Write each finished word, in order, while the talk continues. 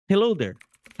Hello there.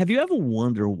 Have you ever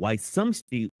wondered why some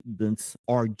students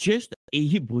are just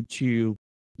able to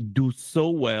do so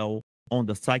well on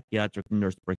the psychiatric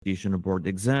nurse practitioner board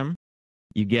exam?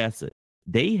 You guess it.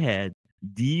 They had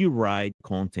the right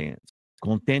content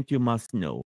you must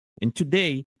know. And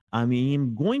today, I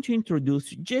am going to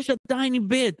introduce just a tiny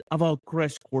bit about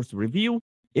crash course review.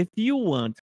 If you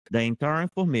want the entire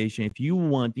information, if you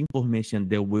want information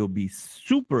that will be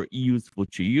super useful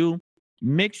to you,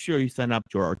 make sure you sign up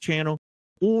to our channel,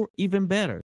 or even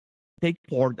better, take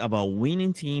part of our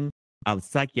winning team of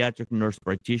psychiatric nurse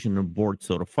practitioner board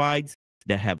certifieds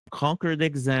that have conquered the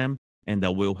exam and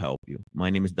that will help you. My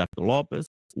name is Dr. Lopez.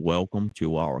 Welcome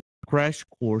to our crash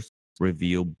course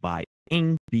review by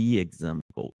NP Exam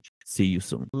Coach. See you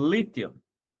soon. Lithium,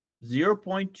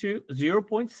 0.2,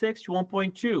 0.6 to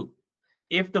 1.2.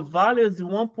 If the value is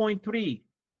 1.3,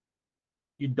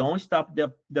 you don't stop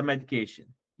the medication.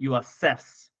 You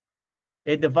assess.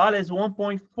 If the value is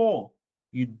 1.4,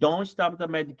 you don't stop the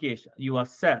medication. You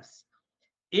assess.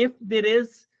 If there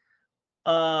is,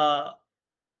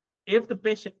 if the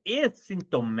patient is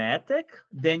symptomatic,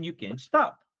 then you can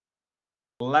stop.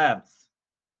 Labs.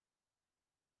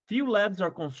 Few labs are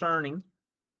concerning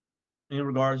in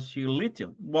regards to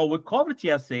lithium. Well, we covered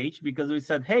TSH because we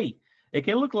said, hey, it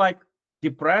can look like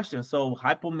depression. So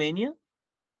hypomania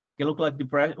can look like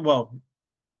depression. Well,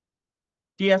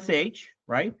 TSH,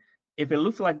 right? If it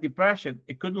looks like depression,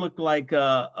 it could look like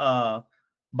bipolar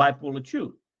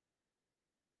 2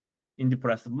 in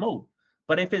depressive mode.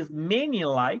 But if it's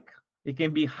mania-like, it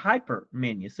can be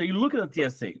hypermania. So you look at the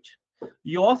TSH.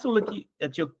 You also look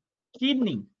at your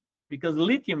kidney, because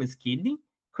lithium is kidney,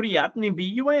 creatinine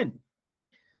BUN.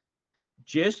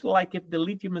 Just like if the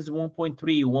lithium is 1.3,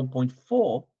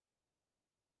 1.4,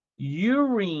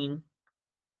 urine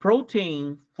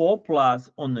protein 4 plus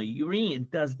on the urine,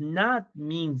 it does not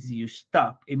mean you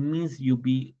stop. It means you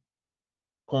be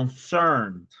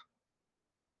concerned.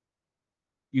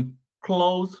 You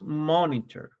close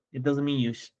monitor. It doesn't mean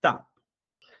you stop.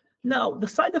 Now, the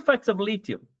side effects of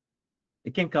lithium,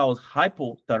 it can cause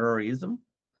hypothyroidism,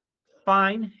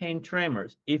 fine hand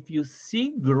tremors. If you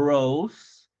see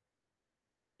growth,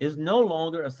 it's no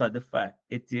longer a side effect.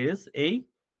 It is a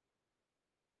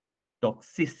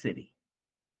toxicity.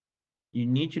 You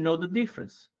need to know the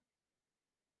difference.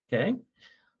 Okay.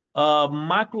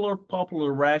 Macular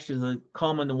papular rash is a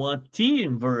common one. T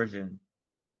inversion,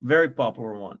 very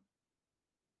popular one.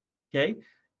 Okay.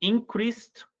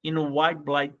 Increased in white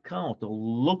blood count or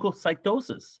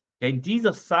leukocytosis. Okay. These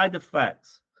are side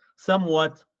effects,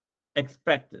 somewhat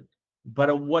expected.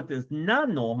 But what is not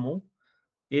normal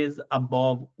is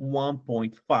above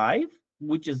 1.5,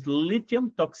 which is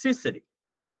lithium toxicity.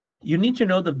 You need to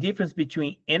know the difference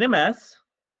between NMS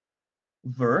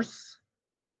versus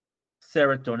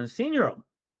serotonin syndrome.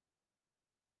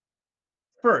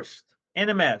 First,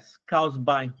 NMS caused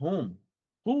by whom?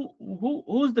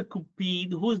 Who's the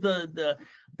cupid? Who's the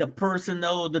person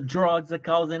or the drugs that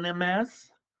cause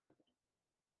NMS?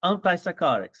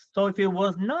 Antipsychotics. So if it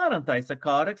was not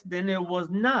antipsychotics, then it was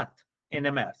not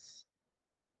NMS.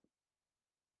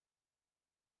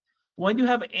 When you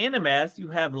have NMS, you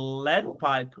have lead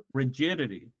pipe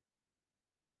rigidity,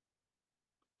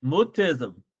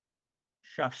 mutism,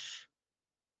 shush.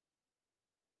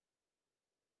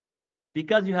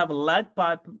 Because you have lead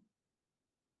pipe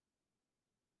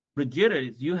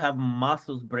rigidities, you have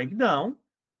muscles break down,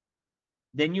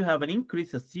 then you have an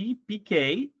increase of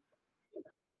CPK,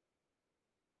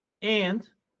 and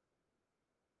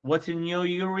what's in your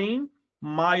urine?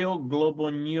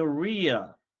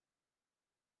 Myoglobinuria.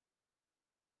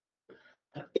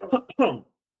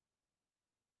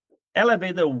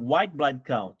 Elevated white blood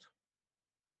count,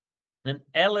 and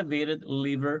elevated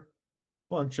liver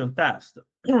function test.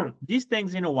 These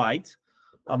things in white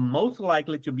are most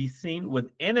likely to be seen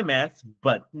with NMS,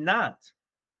 but not,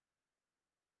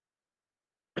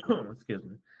 excuse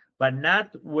me, but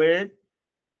not with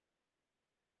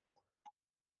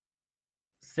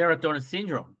serotonin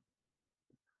syndrome.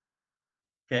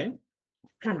 Okay.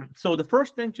 So the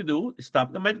first thing to do is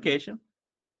stop the medication.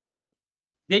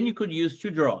 Then you could use two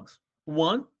drugs.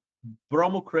 One,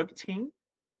 bromocriptine,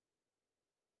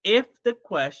 if the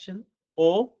question,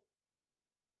 or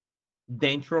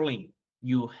dantrolene.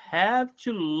 You have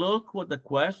to look what the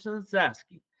question is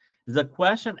asking. Is the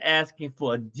question asking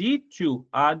for a D2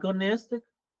 agonistic?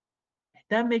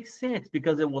 That makes sense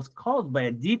because it was caused by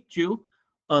a D2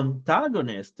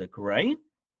 antagonistic, right?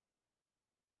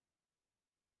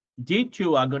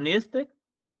 D2 agonistic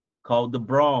called the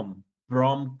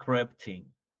bromcryptine.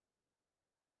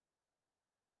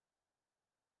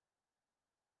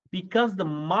 Because the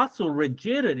muscle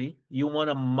rigidity, you want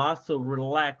a muscle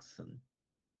relaxant.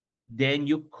 Then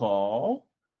you call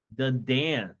the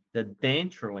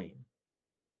dantrolene.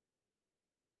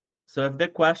 So if the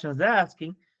question is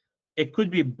asking, it could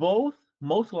be both,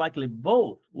 most likely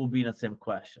both will be in the same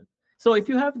question. So if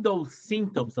you have those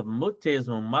symptoms of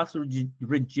mutism, muscle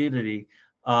rigidity,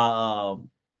 uh,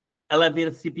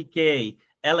 elevated CPK,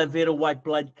 elevated white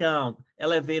blood count,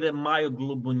 elevated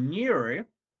myoglobinuria,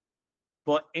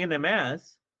 for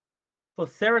NMS, for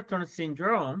serotonin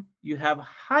syndrome, you have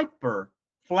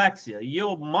hyperflexia.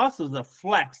 Your muscles are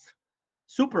flexed,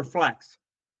 super flexed,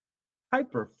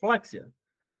 hyperflexia.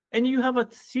 And you have a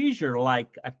seizure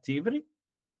like activity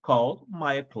called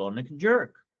myoclonic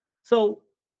jerk. So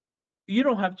you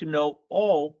don't have to know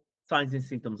all signs and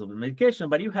symptoms of the medication,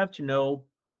 but you have to know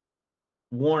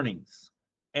warnings.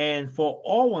 And for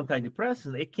all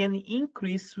antidepressants, it can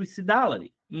increase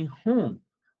suicidality. In whom?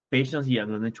 Patients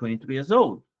younger than 23 years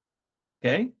old.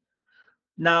 Okay.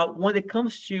 Now, when it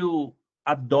comes to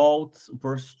adults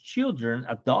versus children,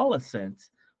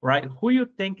 adolescents, right? Who you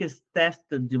think is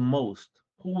tested the most?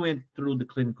 Who went through the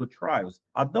clinical trials?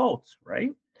 Adults,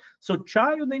 right? So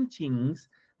child and teens,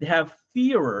 they have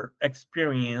fewer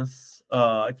experimental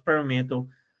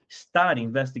study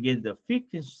investigated the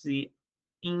efficacy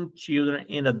in children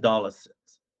and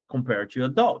adolescents compared to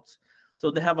adults.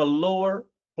 So they have a lower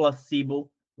placebo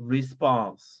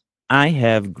response. I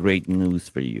have great news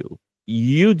for you.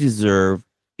 You deserve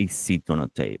a seat on a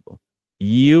table.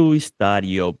 You study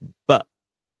your butt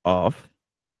off.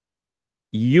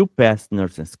 You passed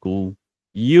nursing school.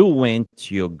 You went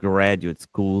to your graduate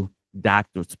school,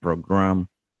 doctor's program.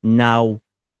 Now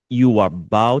you are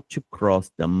about to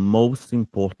cross the most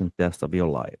important test of your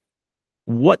life.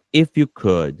 What if you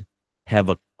could have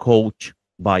a coach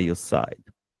by your side?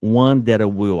 One that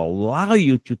will allow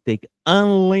you to take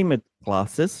unlimited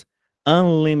classes,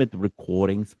 unlimited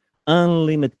recordings,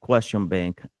 unlimited question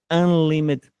bank,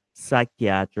 unlimited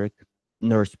psychiatric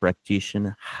nurse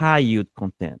practitioner, high yield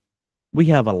content. We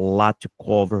have a lot to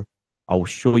cover. I'll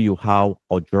show you how.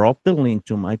 I'll drop the link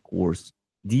to my course,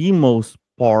 the most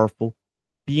powerful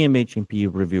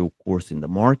PMHNP review course in the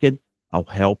market. I'll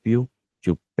help you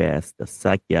to pass the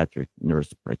psychiatric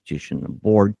nurse practitioner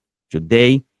board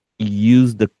today.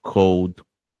 Use the code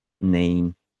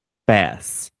name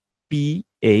PASS,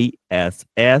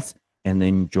 PASS, and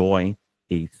enjoy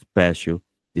a special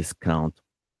discount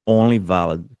only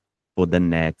valid for the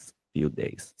next few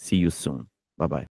days. See you soon. Bye bye.